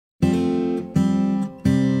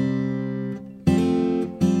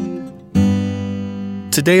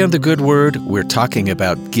Today on The Good Word, we're talking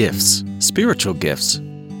about gifts, spiritual gifts.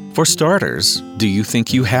 For starters, do you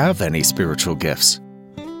think you have any spiritual gifts?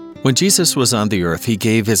 When Jesus was on the earth, he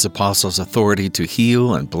gave his apostles authority to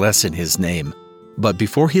heal and bless in his name. But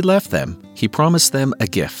before he left them, he promised them a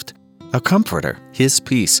gift, a comforter, his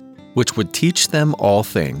peace, which would teach them all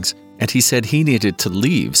things. And he said he needed to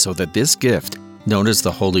leave so that this gift, known as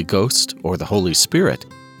the Holy Ghost or the Holy Spirit,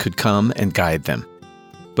 could come and guide them.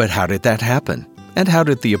 But how did that happen? And how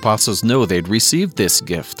did the apostles know they'd received this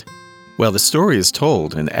gift? Well, the story is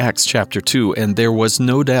told in Acts chapter 2, and there was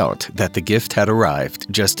no doubt that the gift had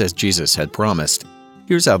arrived, just as Jesus had promised.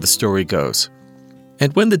 Here's how the story goes.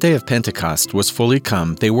 And when the day of Pentecost was fully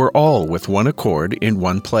come, they were all with one accord in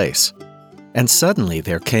one place. And suddenly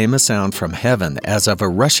there came a sound from heaven as of a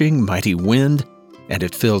rushing mighty wind, and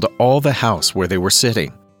it filled all the house where they were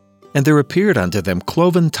sitting. And there appeared unto them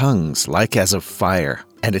cloven tongues like as of fire,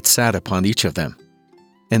 and it sat upon each of them.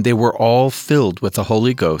 And they were all filled with the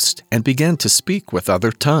Holy Ghost, and began to speak with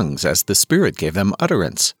other tongues as the Spirit gave them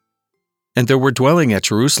utterance. And there were dwelling at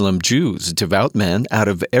Jerusalem Jews, devout men, out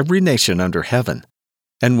of every nation under heaven.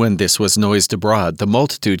 And when this was noised abroad, the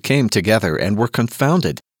multitude came together and were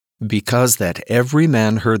confounded, because that every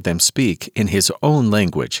man heard them speak in his own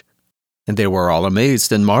language. And they were all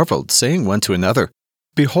amazed and marveled, saying one to another,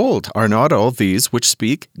 Behold, are not all these which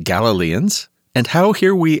speak Galileans? And how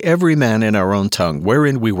hear we every man in our own tongue,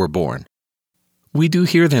 wherein we were born? We do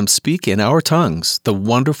hear them speak in our tongues the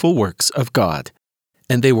wonderful works of God.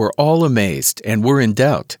 And they were all amazed, and were in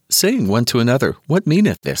doubt, saying one to another, What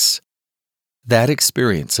meaneth this? That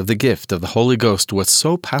experience of the gift of the Holy Ghost was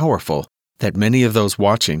so powerful that many of those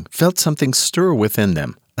watching felt something stir within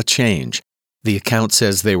them, a change. The account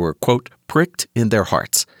says they were, quote, pricked in their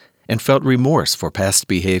hearts, and felt remorse for past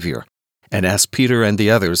behavior, and asked Peter and the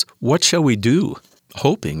others, What shall we do?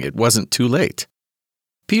 Hoping it wasn't too late.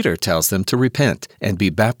 Peter tells them to repent and be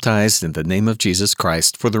baptized in the name of Jesus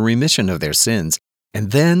Christ for the remission of their sins,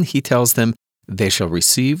 and then he tells them they shall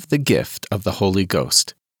receive the gift of the Holy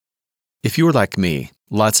Ghost. If you're like me,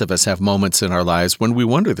 lots of us have moments in our lives when we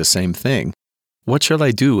wonder the same thing. What shall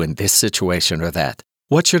I do in this situation or that?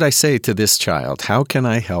 What should I say to this child? How can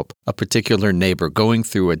I help a particular neighbor going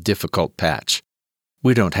through a difficult patch?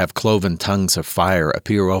 We don't have cloven tongues of fire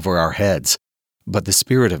appear over our heads, but the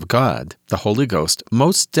Spirit of God, the Holy Ghost,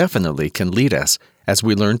 most definitely can lead us as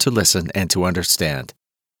we learn to listen and to understand.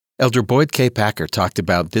 Elder Boyd K. Packer talked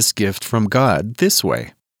about this gift from God this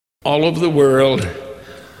way. All over the world,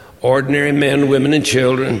 ordinary men, women, and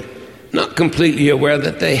children, not completely aware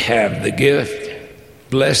that they have the gift,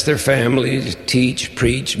 bless their families, teach,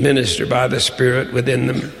 preach, minister by the Spirit within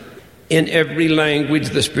them. In every language,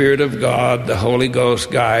 the Spirit of God, the Holy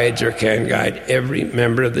Ghost, guides or can guide every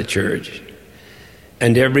member of the church.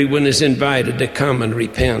 And everyone is invited to come and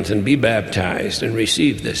repent and be baptized and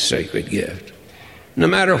receive this sacred gift. No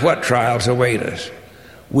matter what trials await us,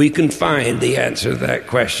 we can find the answer to that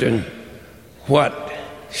question, what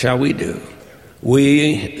shall we do?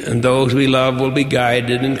 We and those we love will be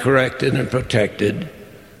guided and corrected and protected,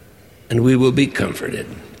 and we will be comforted.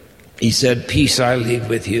 He said, Peace I leave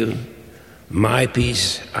with you. My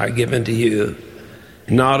peace I give unto you,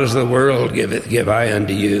 not as the world giveth, give I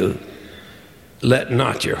unto you. Let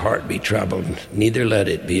not your heart be troubled, neither let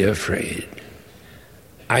it be afraid.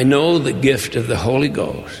 I know the gift of the Holy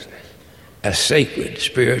Ghost, a sacred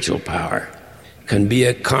spiritual power, can be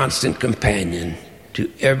a constant companion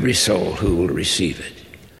to every soul who will receive it.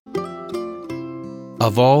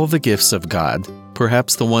 Of all the gifts of God,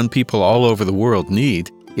 perhaps the one people all over the world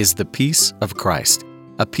need is the peace of Christ.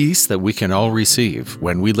 A peace that we can all receive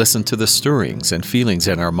when we listen to the stirrings and feelings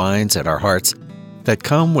in our minds and our hearts that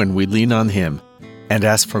come when we lean on Him and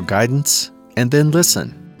ask for guidance and then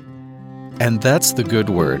listen. And that's the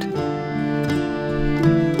good word.